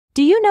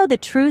Do you know the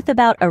truth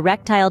about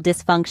erectile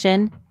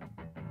dysfunction?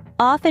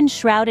 Often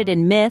shrouded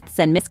in myths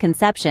and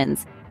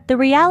misconceptions, the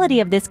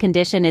reality of this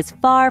condition is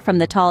far from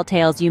the tall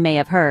tales you may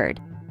have heard.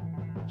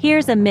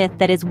 Here's a myth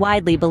that is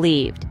widely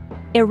believed.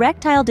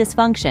 Erectile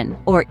dysfunction,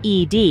 or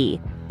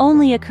ED,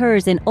 only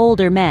occurs in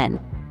older men.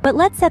 But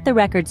let's set the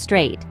record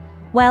straight.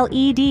 While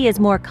ED is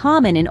more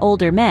common in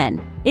older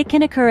men, it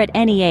can occur at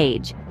any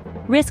age.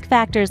 Risk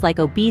factors like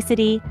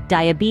obesity,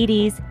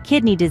 diabetes,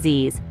 kidney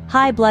disease,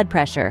 high blood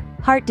pressure,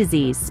 heart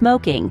disease,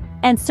 smoking,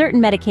 and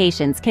certain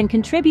medications can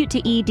contribute to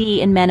ED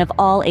in men of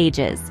all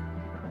ages.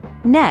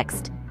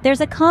 Next, there's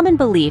a common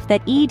belief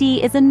that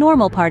ED is a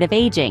normal part of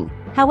aging.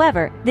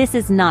 However, this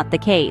is not the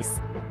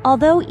case.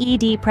 Although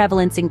ED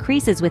prevalence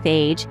increases with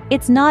age,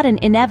 it's not an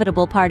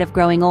inevitable part of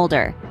growing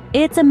older.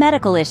 It's a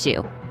medical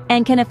issue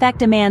and can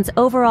affect a man's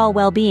overall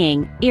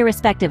well-being,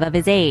 irrespective of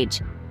his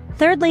age.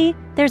 Thirdly,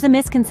 there's a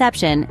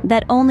misconception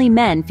that only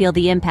men feel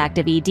the impact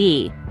of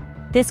ED.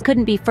 This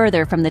couldn't be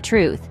further from the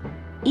truth.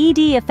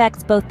 ED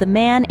affects both the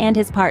man and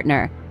his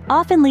partner,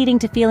 often leading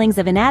to feelings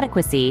of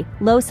inadequacy,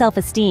 low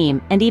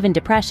self-esteem, and even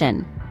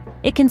depression.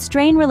 It can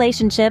strain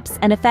relationships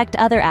and affect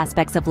other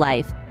aspects of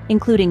life,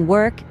 including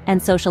work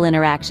and social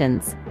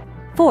interactions.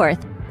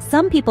 Fourth,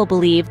 some people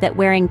believe that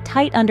wearing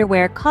tight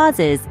underwear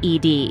causes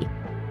ED.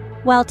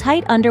 While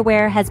tight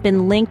underwear has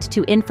been linked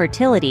to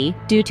infertility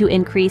due to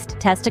increased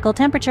testicle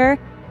temperature,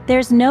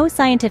 there's no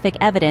scientific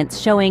evidence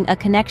showing a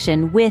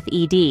connection with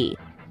ED.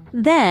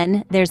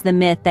 Then, there's the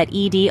myth that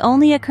ED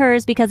only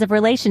occurs because of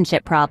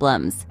relationship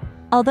problems.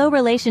 Although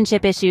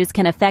relationship issues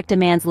can affect a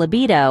man's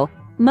libido,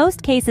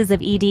 most cases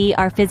of ED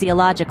are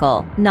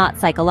physiological, not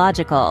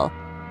psychological.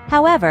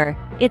 However,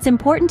 it's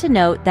important to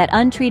note that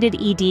untreated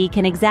ED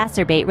can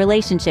exacerbate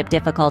relationship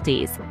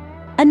difficulties.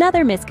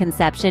 Another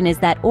misconception is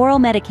that oral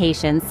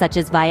medications such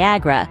as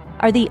Viagra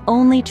are the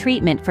only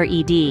treatment for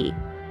ED.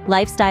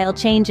 Lifestyle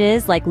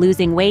changes like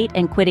losing weight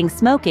and quitting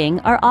smoking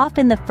are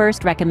often the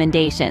first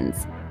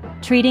recommendations.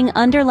 Treating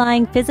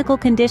underlying physical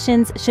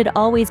conditions should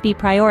always be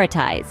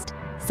prioritized.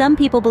 Some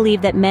people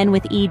believe that men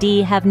with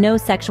ED have no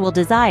sexual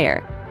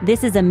desire.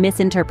 This is a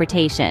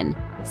misinterpretation.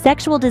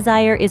 Sexual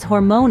desire is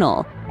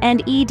hormonal,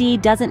 and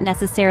ED doesn't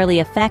necessarily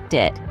affect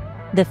it.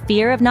 The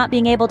fear of not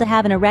being able to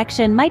have an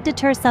erection might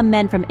deter some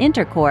men from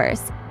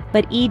intercourse,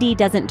 but ED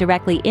doesn't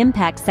directly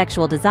impact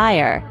sexual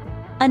desire.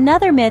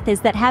 Another myth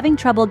is that having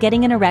trouble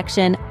getting an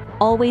erection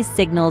always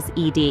signals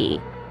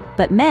ED.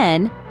 But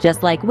men,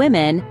 just like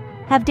women,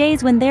 have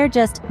days when they're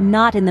just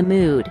not in the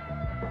mood.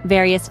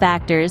 Various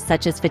factors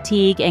such as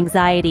fatigue,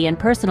 anxiety, and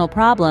personal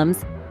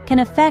problems can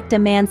affect a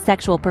man's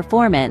sexual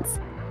performance.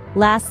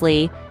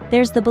 Lastly,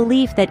 there's the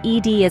belief that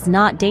ED is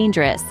not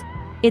dangerous.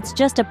 It's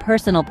just a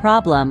personal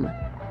problem.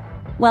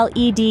 While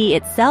ED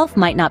itself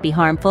might not be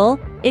harmful,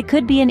 it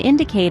could be an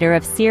indicator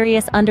of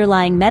serious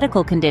underlying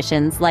medical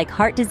conditions like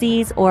heart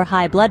disease or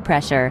high blood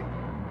pressure.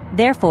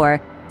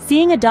 Therefore,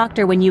 seeing a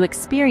doctor when you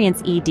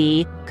experience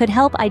ED could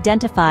help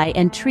identify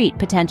and treat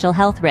potential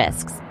health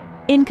risks.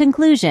 In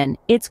conclusion,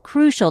 it's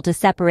crucial to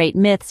separate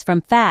myths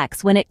from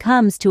facts when it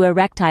comes to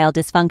erectile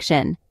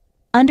dysfunction.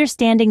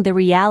 Understanding the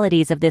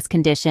realities of this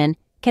condition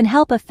can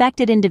help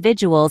affected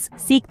individuals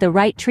seek the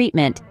right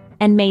treatment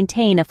and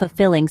maintain a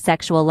fulfilling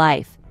sexual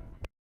life.